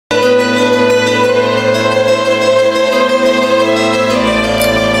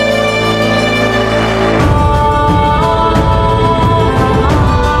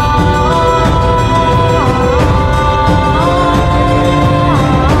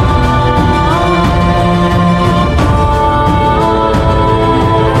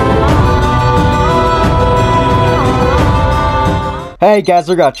Hey guys,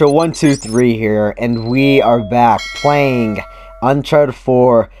 we got your 123 here, and we are back playing Uncharted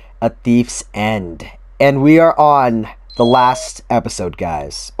 4, A Thief's End. And we are on the last episode,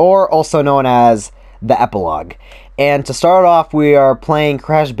 guys, or also known as the epilogue. And to start off, we are playing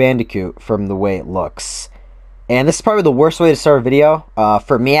Crash Bandicoot from the way it looks. And this is probably the worst way to start a video,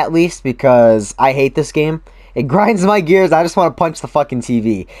 for me at least, because I hate this game. It grinds my gears. I just want to punch the fucking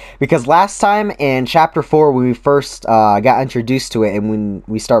TV. Because last time in Chapter 4, when we first got introduced to it, and when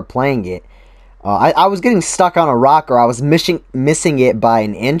we start playing it, I was getting stuck on a rock, or I was missing it by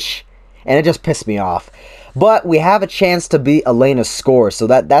an inch, and it just pissed me off. But we have a chance to beat Elena's score, so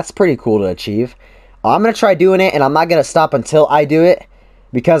that's pretty cool to achieve. I'm going to try doing it, and I'm not going to stop until I do it,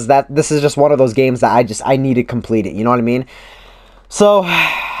 because this is just one of those games that I need to complete it, you know what I mean? So,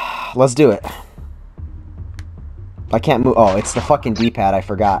 let's do it. I can't move. Oh, it's the fucking D-pad. I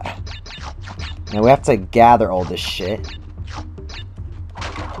forgot. Now we have to gather all this shit.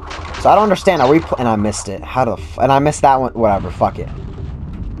 So I don't understand. Are we? And I missed it. How the? And I missed that one. Whatever. Fuck it.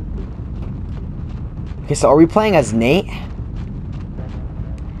 Okay. So are we playing as Nate?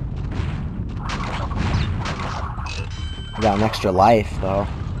 We got an extra life though.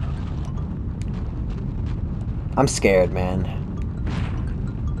 I'm scared, man.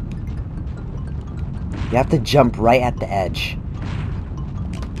 You have to jump right at the edge.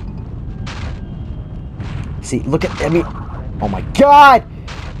 See, look at, I mean, oh my god!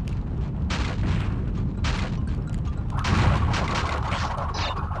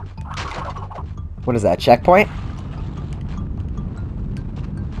 What is that, checkpoint?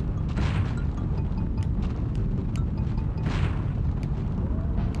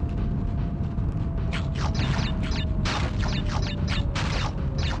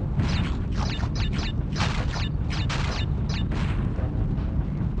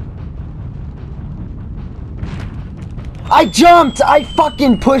 I jumped! I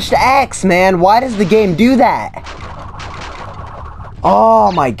fucking pushed X, man! Why does the game do that?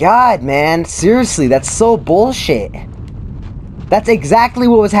 Oh my god, man. Seriously, that's so bullshit. That's exactly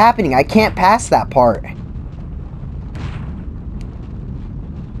what was happening. I can't pass that part.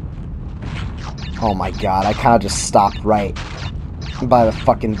 Oh my god, I kinda just stopped right by the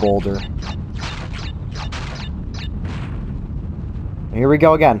fucking boulder. Here we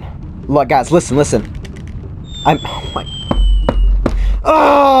go again. Look, guys, listen. Oh my...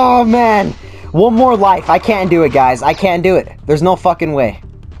 Oh, man! One more life. I can't do it, guys. I can't do it. There's no fucking way.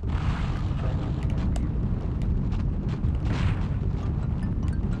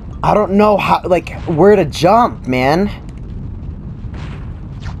 I don't know how, like, where to jump, man.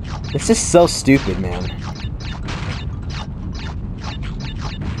 This is so stupid, man.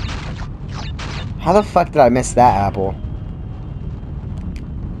 How the fuck did I miss that apple?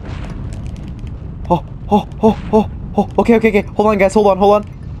 Oh, okay. Hold on, guys. Hold on.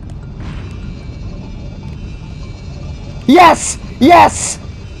 Yes! Yes!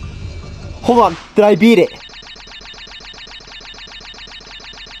 Hold on. Did I beat it?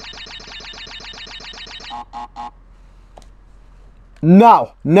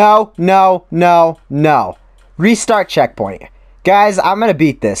 No. Restart checkpoint. Guys, I'm gonna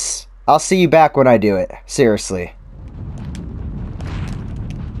beat this. I'll see you back when I do it. Seriously.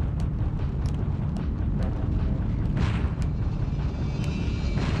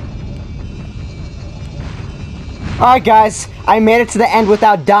 Alright guys, I made it to the end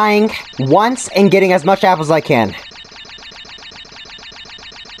without dying once and getting as much apples as I can.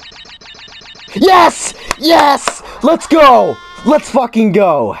 Yes! Yes! Let's go! Let's fucking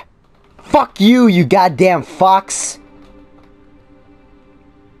go! Fuck you, you goddamn fox!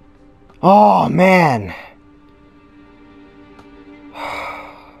 Oh, man.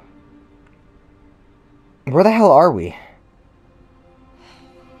 Where the hell are we?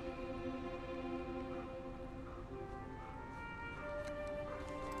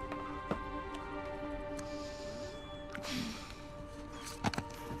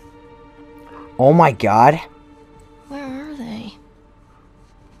 Oh my god. Where are they?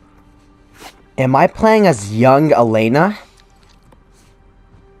 Am I playing as young Elena?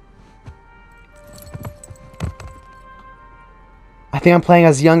 I think I'm playing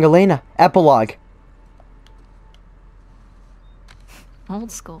as young Elena. Epilogue. Old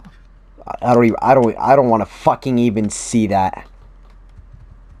school. I don't want to fucking even see that.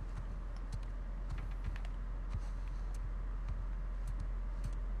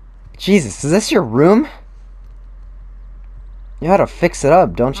 Jesus, is this your room? You gotta fix it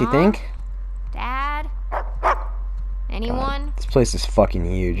up, don't you think? Dad? Anyone? God, this place is fucking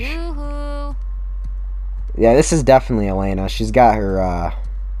huge. Yoo-hoo. Yeah, this is definitely Elena. She's got her,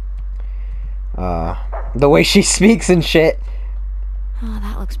 the way she speaks and shit.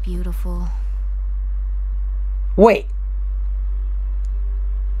 looks beautiful. Wait.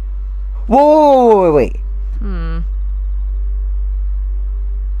 Whoa, wait.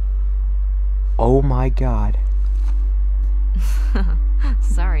 Oh my god.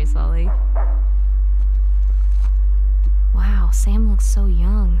 Sorry, Sully. Wow, Sam looks so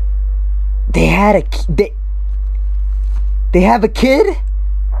young. They had a they have a kid?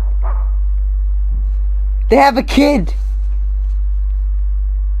 They have a kid.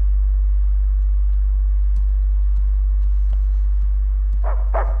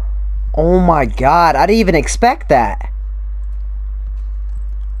 Oh my god, I didn't even expect that.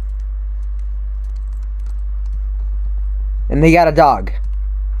 And they got a dog.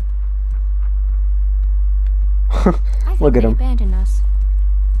 Look at him. Abandoned us.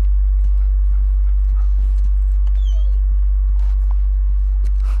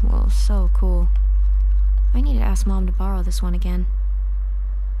 Whoa, so cool. I need to ask Mom to borrow this one again.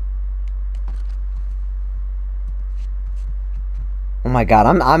 Oh my god,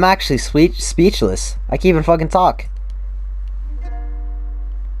 I'm actually speechless. I can't even fucking talk.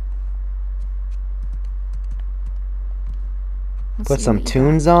 Put some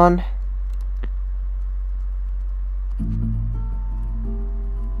tunes on.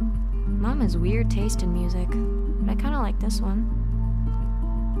 Mom has weird taste in music, but I kind of like this one.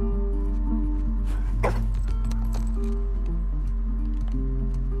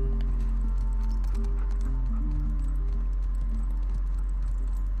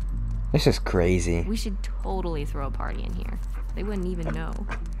 This is crazy. We should totally throw a party in here. They wouldn't even know.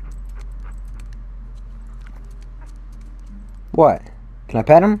 What? Can I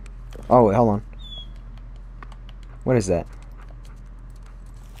pet him? Oh, wait, hold on. What is that?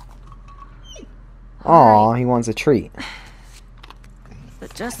 Aw, he wants a treat.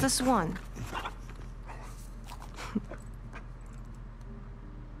 But just this one.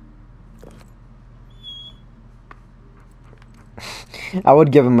 I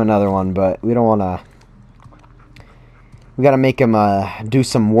would give him another one, but we don't want to... We gotta make him do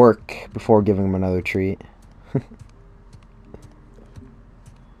some work before giving him another treat.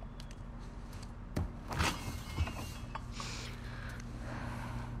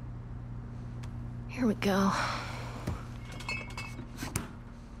 Here we go.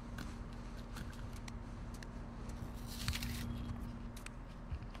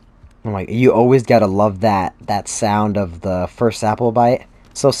 Oh my, you always gotta love that sound of the first apple bite.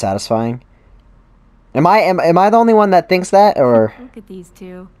 So satisfying. Am I the only one that thinks that, or? Look at these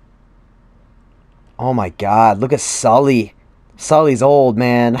two. Oh my god, look at Sully. Sully's old,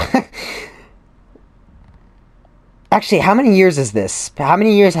 man. Actually, how many years is this? How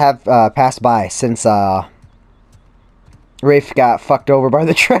many years have passed by since Rafe got fucked over by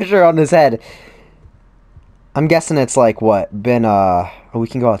the treasure on his head? I'm guessing it's like what? Been oh, we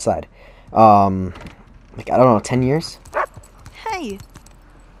can go outside. Like I don't know, 10 years? Hey.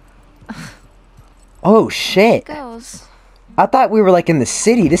 Oh shit. Goes. I thought we were like in the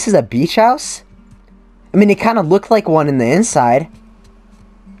city. This is a beach house? I mean, it kind of looked like one in the inside.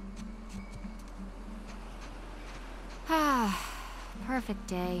 Perfect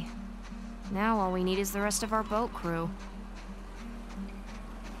day. Now all we need is the rest of our boat crew.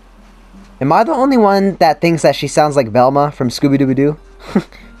 Am I the only one that thinks that she sounds like Velma from Scooby-Doo?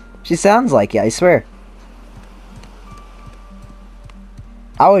 She sounds like it, I swear.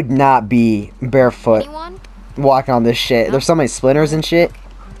 I would not be barefoot walking on this shit. There's so many splinters and shit.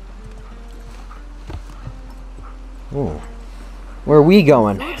 Ooh. Where are we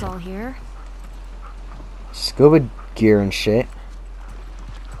going? Food's all here. Scuba gear and shit.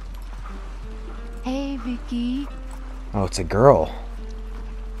 Hey, Vicky. Oh, it's a girl.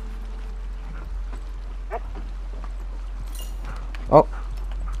 Oh.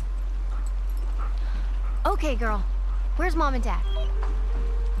 Okay, girl. Where's Mom and Dad?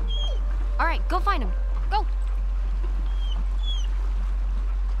 All right, go find them. Go.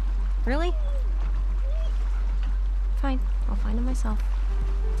 Really? Fine. I'll find them myself.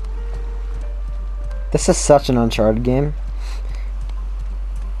 This is such an Uncharted game.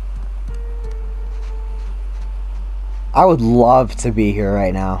 I would love to be here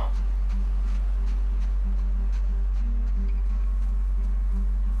right now.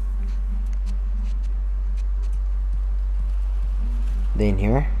 They in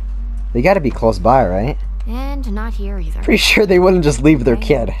here? They gotta be close by, right? And not here either. Pretty sure they wouldn't just leave their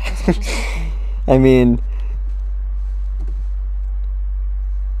kid. I mean...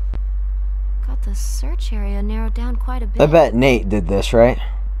 Got the search area narrowed down quite a bit. I bet Nate did this, right?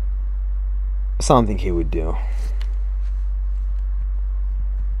 Something he would do.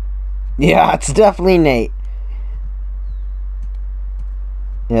 Yeah, it's definitely Nate.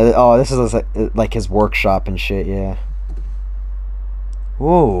 Yeah, oh, this is like his workshop and shit, yeah.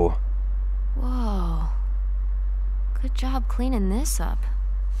 Whoa. Whoa. Good job cleaning this up.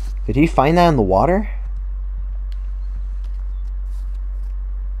 Did he find that in the water?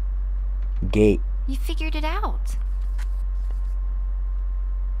 Gate. You figured it out.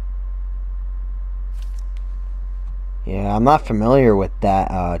 Yeah, I'm not familiar with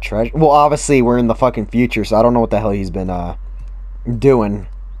that treasure. Well, obviously we're in the fucking future, so I don't know what the hell he's been doing.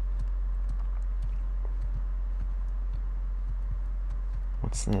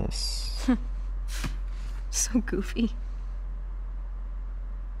 What's this? So goofy.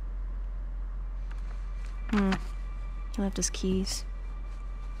 He left his keys.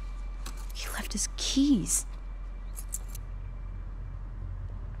 He left his keys.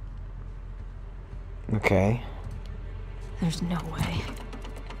 Okay. There's no way.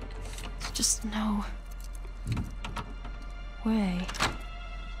 There's just no way.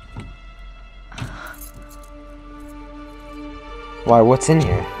 Why, what's in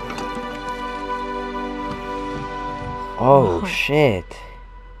here? Oh, Whoa. shit.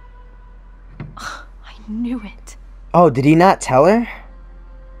 I knew it. Oh, did he not tell her?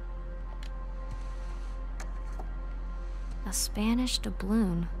 A Spanish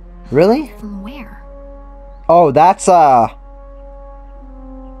doubloon. Really? From where? Oh, that's, I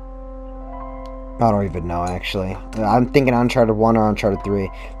don't even know, actually. I'm thinking Uncharted 1 or Uncharted 3.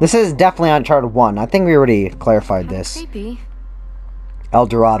 This is definitely Uncharted 1. I think we already clarified Kinda this. creepy. El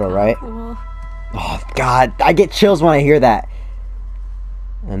Dorado, right? Cool. Oh, God. I get chills when I hear that.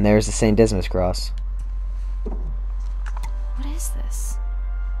 And there's the St. Dismas cross. What is this?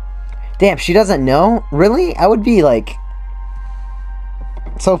 Damn, she doesn't know? Really? I would be, like,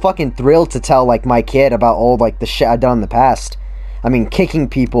 so fucking thrilled to tell, like, my kid about all, like, the shit I've done in the past. I mean, kicking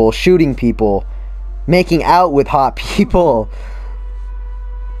people, shooting people, making out with hot people.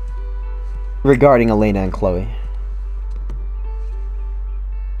 Regarding Elena and Chloe.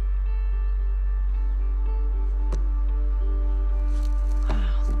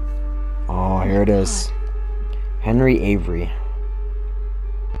 Oh, here it is. Henry Avery.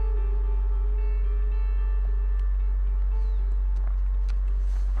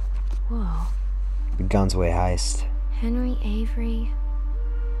 Whoa. The Gunsway heist. Henry Avery.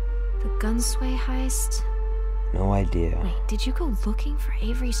 The Gunsway heist. No idea. Wait, did you go looking for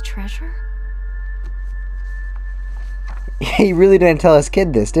Avery's treasure? He really didn't tell his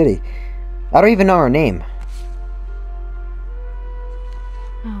kid this, did he? I don't even know her name.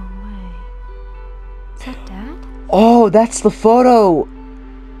 No way. Is that Dad? Oh, that's the photo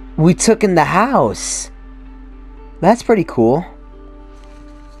we took in the house. That's pretty cool.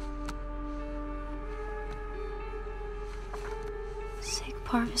 Sig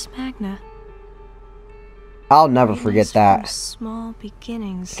Parvis Magna. I'll never Dreams forget from that. Small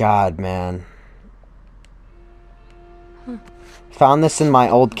beginnings. God, man. Found this in my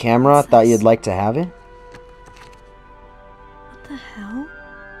old camera. What's Thought this? you'd like to have it. What the hell?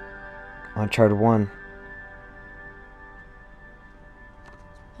 Uncharted 1.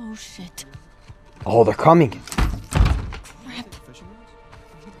 Oh shit. Oh, they're coming. Crap.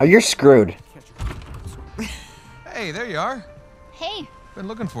 Oh, you're screwed. Hey, there you are. Hey. Been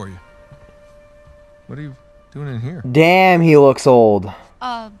looking for you. What are you doing in here? Damn, he looks old.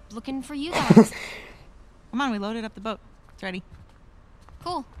 Looking for you guys. Come on, we loaded up the boat. It's ready.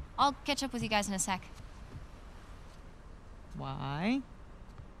 Cool. I'll catch up with you guys in a sec. Why?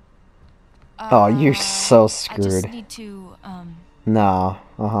 Oh, you're so I just screwed. need to, No.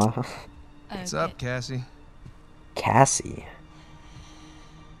 Uh-huh. What's up, Cassie? Cassie.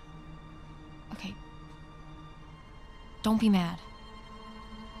 Okay. Don't be mad.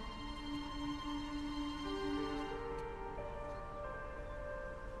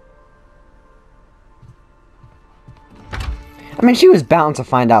 I mean, she was bound to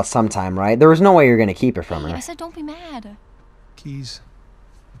find out sometime, right? There was no way you're gonna keep it from Hey, her. I said don't be mad. Keys.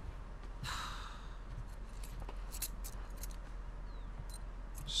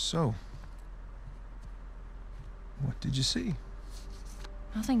 So, what did you see?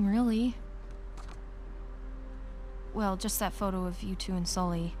 Nothing really. Well, just that photo of you two and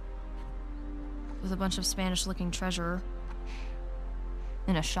Sully. With a bunch of Spanish-looking treasure.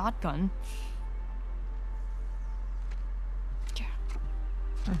 And a shotgun.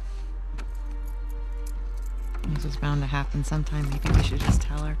 Yeah. This is bound to happen sometime. Maybe we should just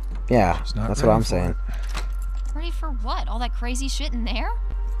tell her. Yeah, She's not that's what ready I'm for saying. Ready for what? All that crazy shit in there?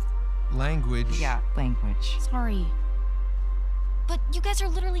 Language. Yeah, language. Sorry. But you guys are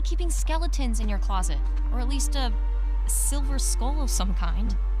literally keeping skeletons in your closet. Or at least a silver skull of some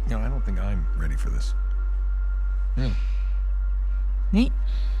kind. You know, I don't think I'm ready for this. Really. Nate,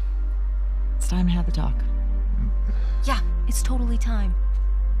 it's time to have the talk. Yeah, it's totally time.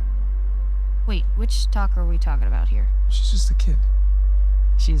 Wait, which talk are we talking about here? She's just a kid.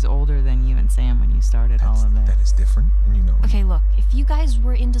 She's older than you and Sam when you started all of That this. is different, and you know it. Okay, look, if you guys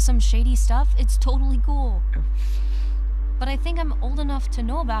were into some shady stuff, it's totally cool. But I think I'm old enough to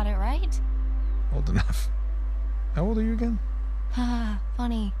know about it, right? Old enough. How old are you again? Haha,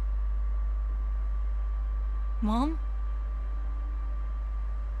 funny. Mom?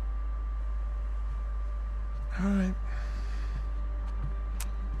 All right.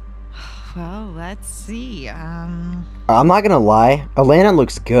 Well, let's see. I'm not gonna lie, Elena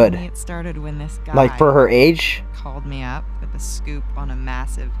looks good. It started when this guy Like, for her age. called me up with a scoop on a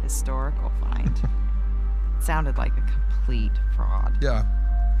massive historical find. It sounded like a complete fraud. Yeah,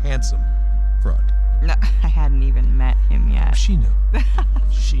 handsome fraud. No, I hadn't even met him yet. She knew.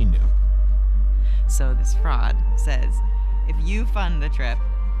 She knew. So this fraud says, if you fund the trip,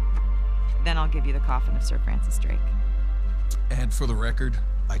 then I'll give you the coffin of Sir Francis Drake. And for the record,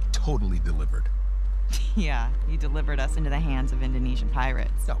 I totally delivered. Yeah, you delivered us into the hands of Indonesian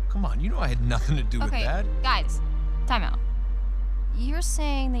pirates. No, come on. You know I had nothing to do with Okay, that. guys, time out. You're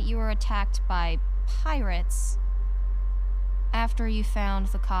saying that you were attacked by pirates after you found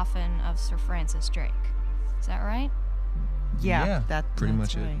the coffin of Sir Francis Drake. Is that right? Yeah, pretty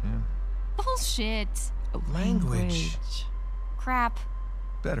that's much right. it. Yeah. Bullshit. Language. Crap.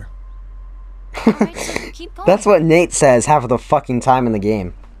 Better. Alright, so keep going. That's what Nate says half of the fucking time in the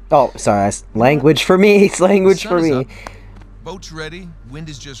game. Oh, sorry. Language for me. It's language The for sun is me. up. Boat's ready. Wind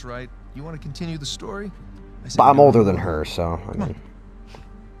is just right. You want to continue the story? I said But I'm no. older than her, so I mean.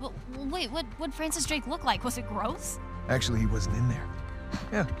 Well, wait, what'd Francis Drake look like? Was it gross? Actually, he wasn't in there.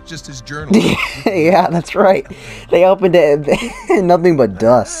 Yeah, just his journal. Yeah, that's right. They opened it, nothing but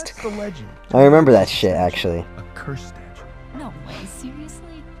dust. That's the legend. I remember that shit actually. A cursed statue. No way,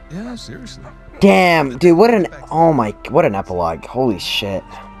 seriously? Yeah, seriously. Damn, dude, what an what an epilogue. Holy shit.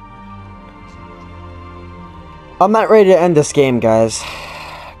 I'm not ready to end this game, guys.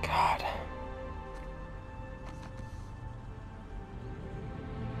 God.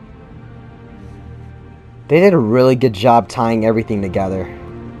 They did a really good job tying everything together.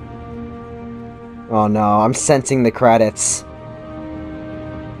 Oh no, I'm sensing the credits.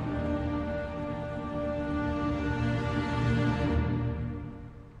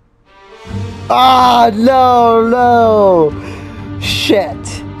 Ah, no, no. Shit.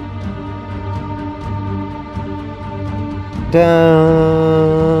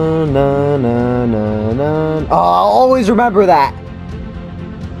 Dun, na, na, na, na. Oh, I'll always remember that.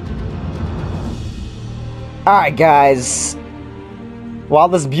 Alright, guys. While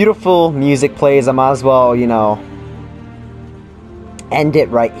this beautiful music plays, I might as well, you know, end it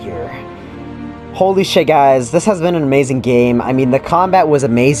right here. Holy shit, guys. This has been an amazing game. I mean, the combat was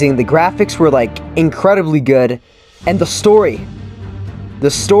amazing. The graphics were, like, incredibly good. And the story.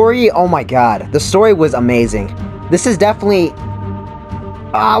 The story, oh my god. The story was amazing. This is definitely...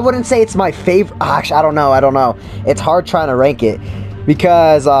 I wouldn't say it's my favorite... Actually, I don't know. It's hard trying to rank it.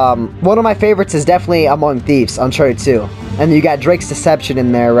 Because, one of my favorites is definitely Among Thieves, Uncharted 2. And you got Drake's Deception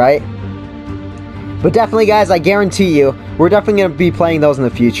in there, right? But definitely, guys, I guarantee you, we're definitely going to be playing those in the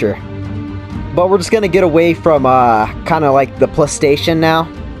future. But we're just going to get away from, kind of like the PlayStation now.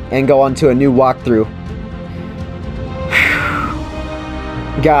 And go on to a new walkthrough.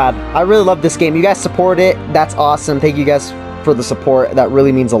 God, I really love this game. You guys support it. That's awesome. Thank you guys for the support. That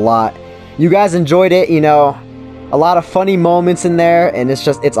really means a lot. You guys enjoyed it, you know. A lot of funny moments in there, and it's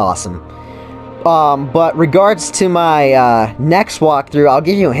awesome. But regards to my next walkthrough, I'll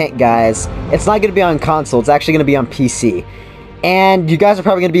give you a hint, guys. It's not going to be on console. It's actually going to be on PC. And you guys are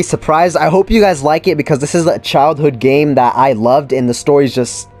probably going to be surprised. I hope you guys like it, because this is a childhood game that I loved, and the story's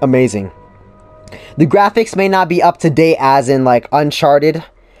just amazing. The graphics may not be up to date as in, like, Uncharted,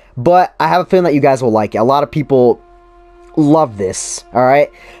 but I have a feeling that you guys will like it. A lot of people love this,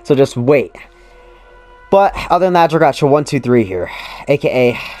 alright? So just wait. But other than that, Dragacha123 here,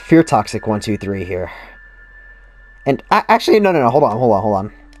 aka Fear Toxic 123 here. And actually, no, hold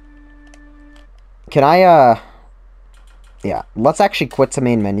on. Can I, yeah, let's actually quit the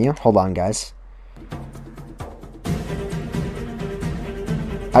main menu. Hold on, guys.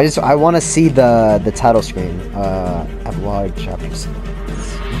 I want to see the title screen. Epilogue chapters.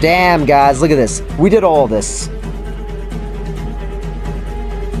 Damn, guys, look at this. We did all this.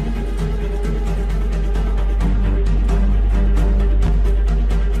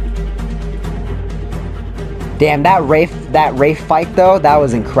 Damn, that Wraith fight though, that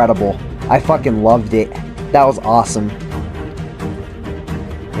was incredible. I fucking loved it. That was awesome.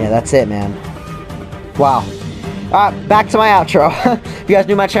 Yeah, that's it, man. Wow. Back to my outro. If you guys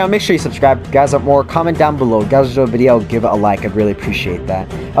new to my channel, make sure you subscribe. If you guys want more, comment down below. If you guys enjoyed the video, give it a like. I'd really appreciate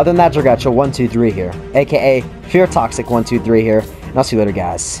that. Other than that, Dragacho123 here, aka Fear Toxic 123 here, and I'll see you later,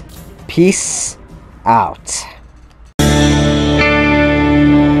 guys. Peace out.